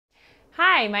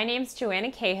Hi, my name's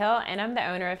Joanna Cahill, and I'm the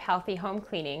owner of Healthy Home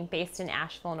Cleaning based in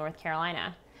Asheville, North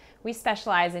Carolina. We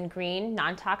specialize in green,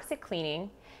 non-toxic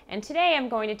cleaning, and today I'm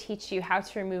going to teach you how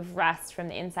to remove rust from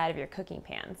the inside of your cooking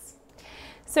pans.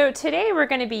 So today we're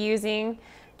going to be using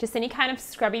just any kind of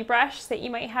scrubby brush that you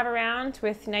might have around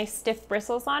with nice stiff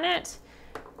bristles on it.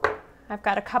 I've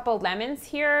got a couple lemons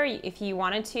here. If you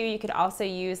wanted to, you could also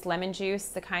use lemon juice,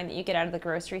 the kind that you get out of the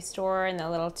grocery store in the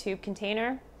little tube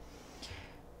container.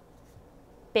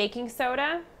 Baking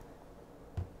soda,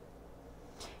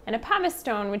 and a pumice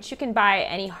stone, which you can buy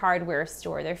at any hardware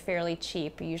store. They're fairly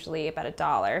cheap, usually about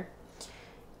 $1.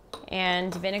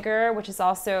 And vinegar, which is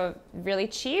also really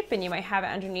cheap, and you might have it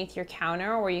underneath your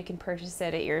counter, or you can purchase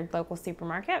it at your local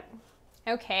supermarket.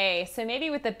 Okay, so maybe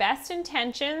with the best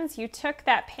intentions, you took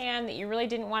that pan that you really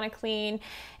didn't want to clean,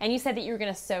 and you said that you were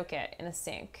going to soak it in the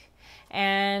sink.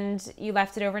 And you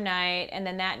left it overnight, and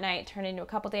then that night turned into a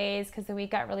couple days because the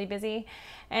week got really busy.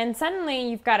 And suddenly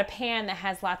you've got a pan that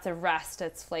has lots of rust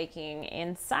that's flaking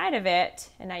inside of it,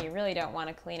 and now you really don't want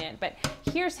to clean it. But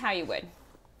here's how you would.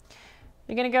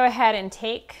 You're going to go ahead and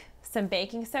take some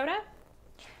baking soda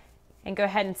and go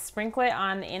ahead and sprinkle it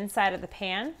on the inside of the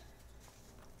pan.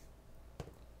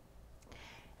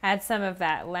 Add some of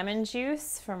that lemon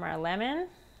juice from our lemon.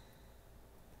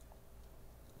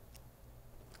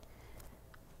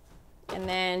 And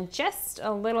then just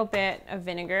a little bit of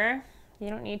vinegar. You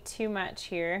don't need too much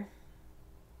here.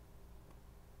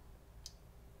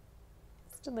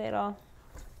 Just a little.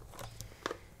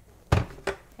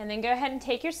 And then go ahead and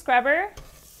take your scrubber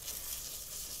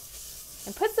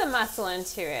and put some muscle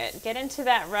into it. Get into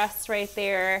that rust right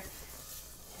there.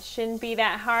 It shouldn't be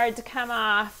that hard to come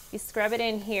off. You scrub it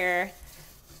in here.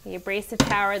 The abrasive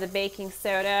power of the baking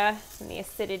soda and the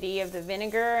acidity of the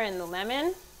vinegar and the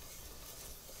lemon.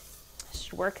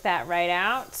 Should work that right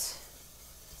out.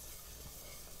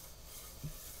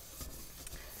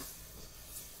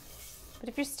 But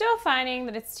if you're still finding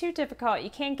that it's too difficult, you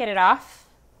can't get it off,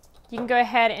 you can go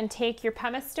ahead and take your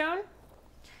pumice stone.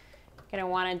 You're going to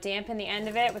want to dampen the end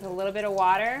of it with a little bit of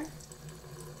water.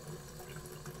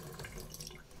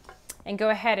 And go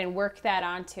ahead and work that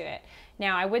onto it.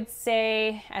 Now, I would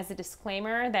say as a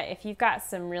disclaimer that if you've got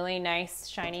some really nice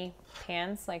shiny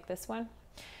pans like this one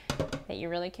that you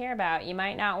really care about, you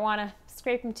might not want to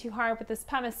scrape them too hard with this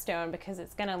pumice stone because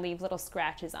it's going to leave little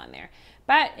scratches on there.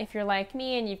 But if you're like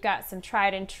me and you've got some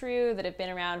tried and true that have been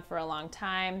around for a long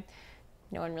time,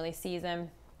 no one really sees them,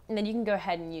 and then you can go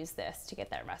ahead and use this to get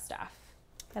that rust off.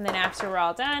 And then after we're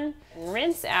all done,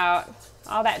 rinse out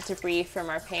all that debris from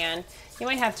our pan. You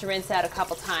might have to rinse out a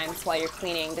couple times while you're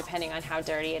cleaning, depending on how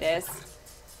dirty it is.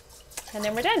 And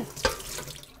then we're done.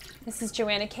 This is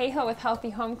Joanna Cahill with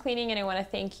Healthy Home Cleaning, and I want to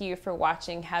thank you for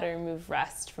watching how to remove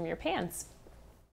rust from your pans.